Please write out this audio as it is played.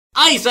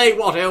I say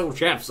what, old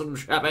chaps and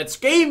chapettes,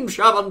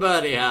 GameChap and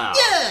Bertie here.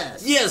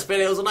 Yes! Yes,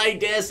 fellows, and I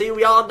dare say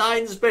we are now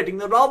inspecting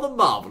the rather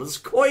marvellous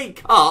Koi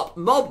Carp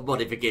mob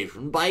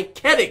modification by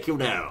Kennick, you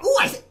know. Oh,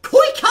 I said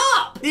Koi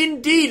Carp!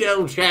 Indeed,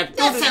 old chap.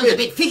 That sounds a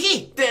bit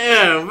fishy.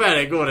 Oh,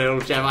 very good,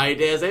 old chap, I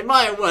dare say.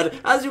 My word,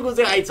 as you can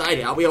see outside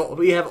here,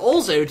 we have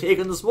also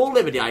taken the small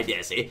liberty, I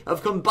dare say,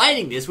 of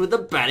combining this with the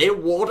Bertie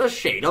water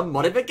shader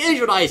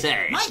modification, I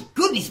say. My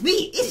goodness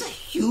me, it's a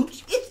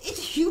huge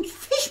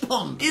fish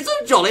pond. It's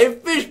a jolly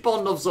fish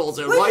pond of sorts,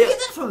 old boy. Where did you get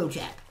that from, old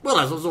chap? Well,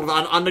 that's a sort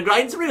of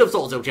underground spring of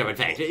sorts, old chap, in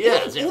fact.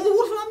 Yes. All the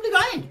water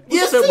underground?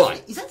 Yes, old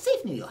boy. Is that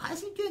safe near your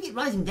house? You don't get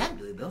rising damp,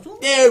 do you, Bill?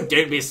 No,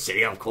 don't be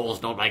silly, of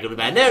course not, my good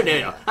man. No.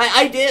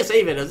 I dare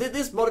say, fellows,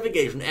 this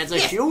modification adds a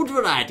huge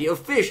variety of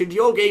fish into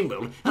your game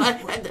world.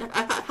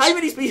 How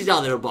many species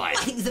are there, old boy? I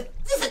think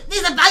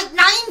there's about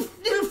 9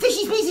 little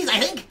fishy species, I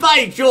think.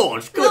 By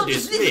George,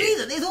 goodness me.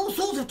 There's all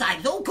sorts of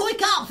types, all koi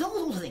carps, all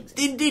sorts of things.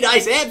 Indeed, I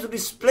say, absolutely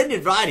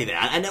splendid variety there,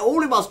 and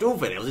all you must do,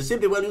 fellows, is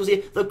simply, well, you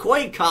see, the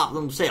koi carp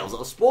themselves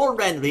are spawned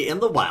randomly in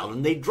the wild,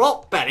 and they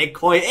drop Bertie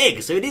koi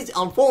eggs, so it is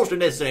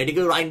unfortunately necessary to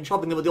go around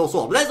chopping them with your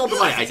sword. But that's not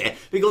the way, I say,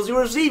 because you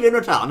receive in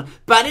return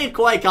Bertie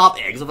koi carp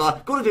eggs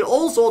of good to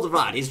all sorts of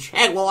varieties: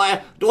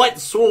 jaguar, Dwight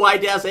Saw, I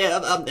dare say,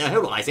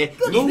 hold on, I say,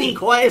 moon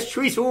koi,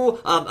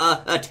 shrisu,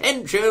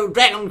 tencho,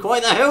 dragon koi,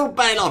 the whole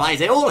Bertie lot, I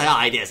say, all here,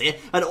 I dare say,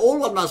 and all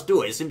one must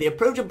do is simply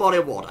approach a body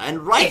of water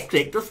and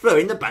right-click to throw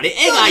in the Bertie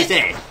egg, I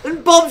say.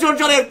 And Bob's your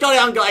jolly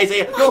uncle, I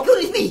say. My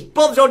goodness me.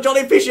 Bob's your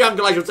jolly fishy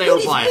uncle, I should say,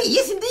 old boy.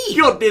 Yes, indeed.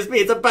 Goodness me,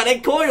 it's a Bertie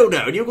koi, you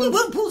know, and you can... He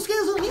won't pull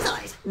scales on his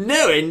eyes.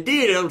 No,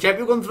 indeed, old chap,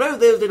 you can throw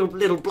those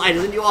little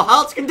blighters into your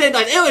heart's content.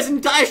 Oh, it's an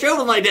entire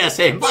shoulder, I dare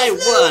say. My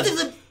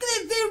word.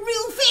 They're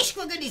real fish,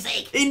 for goodness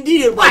sake.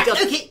 Indeed, old boy. Right,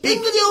 okay,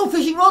 in with the old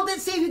fishing rod,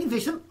 let's see if we can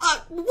fish them.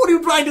 What are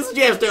you trying to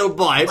suggest, old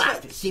boy? Well,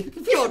 let's see if we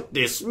can fish them.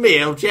 Goodness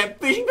me, old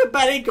chap, fishing for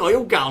Bertie koi,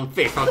 you can't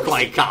fish for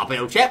Koi Carp,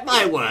 old chap,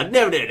 my word.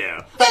 No.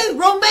 No,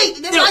 wrong mate,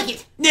 they don't like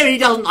it. No, he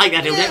doesn't like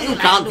that, old chap. You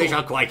can't fish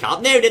for Koi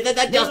Carp. No, they don't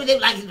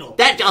like it at all.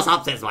 That just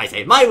upsets my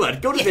say. My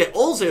word, goodness me.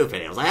 Also,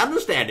 fellows, I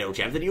understand, old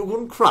chap, that you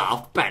can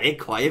craft Bertie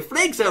koi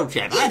flakes, old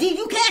chap. Indeed,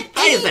 you can.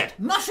 How is that?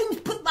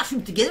 Put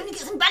mushrooms together and you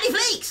get some Bertie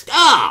flakes.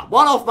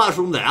 One off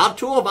mushroom there,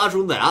 2 off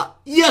mushroom there.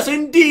 Yes,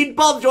 indeed,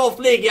 Bob's your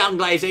flaky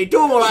uncle, I say.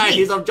 2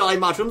 varieties of jolly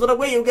mushrooms, and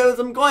away you go with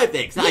some koi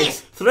flakes.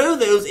 Yes. Throw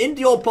those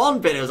into your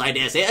pond, fellows, I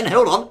dare say, and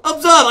hold on,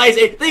 observe, I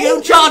say, they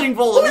go charging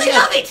for them. Oh, they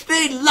love it.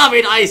 They love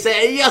it, I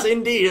say. Yes,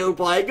 indeed, old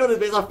boy. Goodness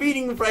me, it's a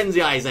feeding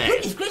frenzy, I say.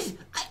 Goodness gracious,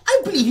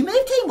 I believe you may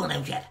have taken one,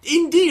 old chap.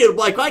 Indeed, old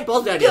boy, quite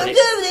positive, I dare say.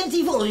 No, they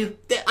don't follow you.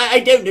 I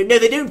don't know. No,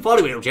 they don't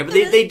follow you, old chap, but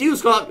they do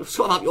swap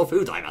up your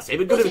food, I must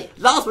say. But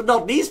last but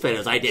not least,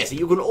 fellows, I dare say,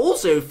 you can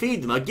also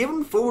feed them a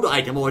given food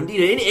item, or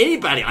indeed any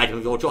Bertie item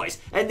of your choice,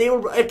 and they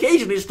will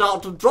occasionally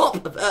start to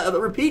drop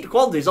repeat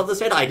quantities of the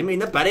said item in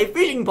the Bertie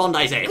fishing pond,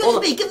 I say.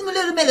 Goodness me, give them a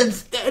load of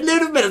melons. A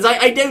load of melons.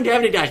 I don't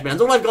have any dash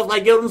melons. All I've got is my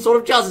golden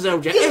sort of chances,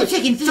 old chap. Give them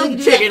chicken. Some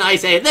chicken, I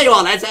say. There you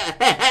are, lads.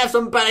 Have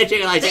some Bertie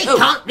chicken, I say. They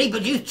can't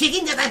reproduce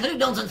chicken, that's absolute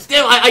nonsense.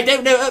 No, I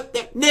don't know.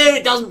 No,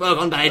 it doesn't work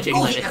on Bertie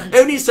chicken. It doesn't.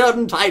 Only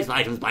certain types of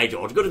items, by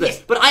George. Good at this.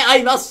 Yes. But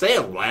I must say,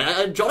 old boy,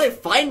 a jolly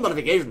fine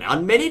modification now,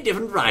 and many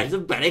different varieties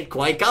of Bertie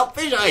koi carp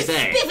fish, I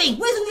say. Spiffing,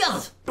 where's all the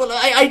others? Well,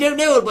 I don't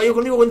know, old boy. You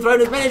can throw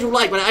in as many as you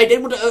like, but I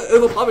don't want to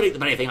overpopulate the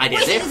Bertie thing, I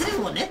dare say. There's a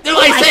little one there. No,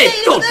 I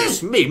say,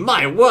 goodness me,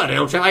 my word,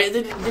 old chap,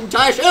 the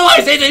entire show,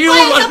 I say to you,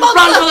 run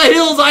for the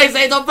hills, I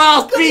say, the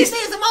vast beast.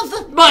 There's a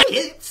monster. My...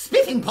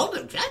 Spiffing pond,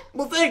 old chap.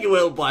 Well, thank you,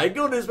 old boy,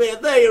 goodness me,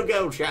 and there you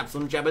go, chaps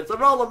and chappets, a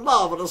rather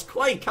marvellous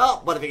Koi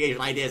Carp modification,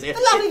 I dare say. A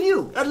lovely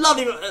view. A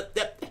lovely view.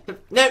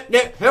 No,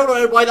 hold on,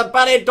 old boy, the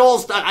Bertie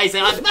door's stuck, I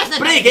say,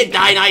 break it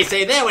down, I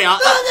say, there we are.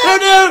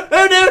 No.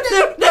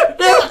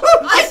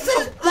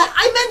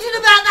 I mentioned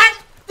about that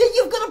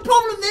you've got a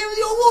problem there with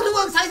your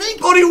waterworks, I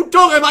think. What are you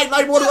talking about,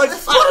 my waterworks? A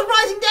spot of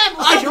rising damp.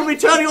 I shall be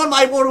turning on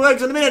my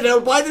waterworks in a minute,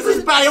 old boy. This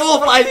is very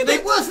awful, I think. A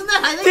bit worse than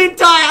that, I think. The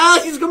entire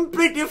house is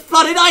completely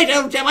flooded. I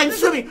don't, Jim. I'm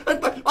swimming. When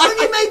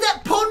you made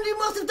that pond, you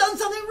must have done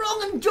something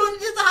wrong and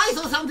joined it to the ice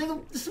or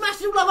something.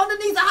 Smashed it all up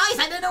underneath the ice.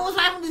 I don't know what's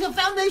happened. The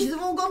foundations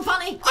have all gone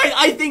funny.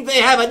 I think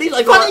they have. At least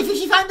I got... Funny,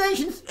 fishy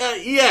foundations.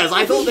 Yes,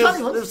 I thought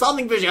there's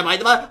something fishy about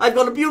them. I've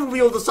got a beautiful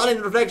view of the sun in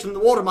the reflection of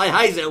the water in my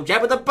eyes, old chap,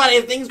 but the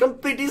Bertie thing's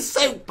completely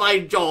soaked, by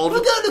George. Well,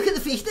 go look at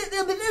the fish.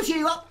 They'll cheer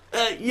you up.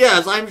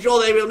 Yes, I'm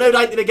sure they will. No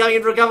doubt they'll be going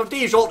in for a cup of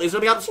tea shortly,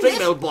 swimming upstream,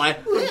 old boy.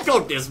 Yes.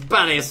 Goodness,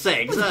 Bertie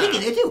sakes. Well, pig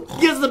in there too.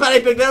 Yes, the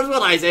Bertie pig there as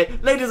well, I say.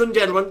 Ladies and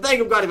gentlemen, thank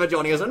you kindly for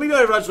joining us, and we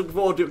very much look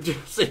forward to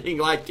seeing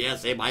you, I dare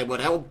say, my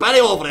word, how Bertie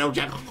awful, old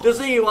chap, to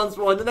see you once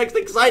more in the next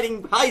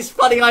exciting,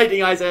 high-flooding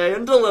outing, I say.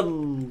 Until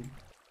then...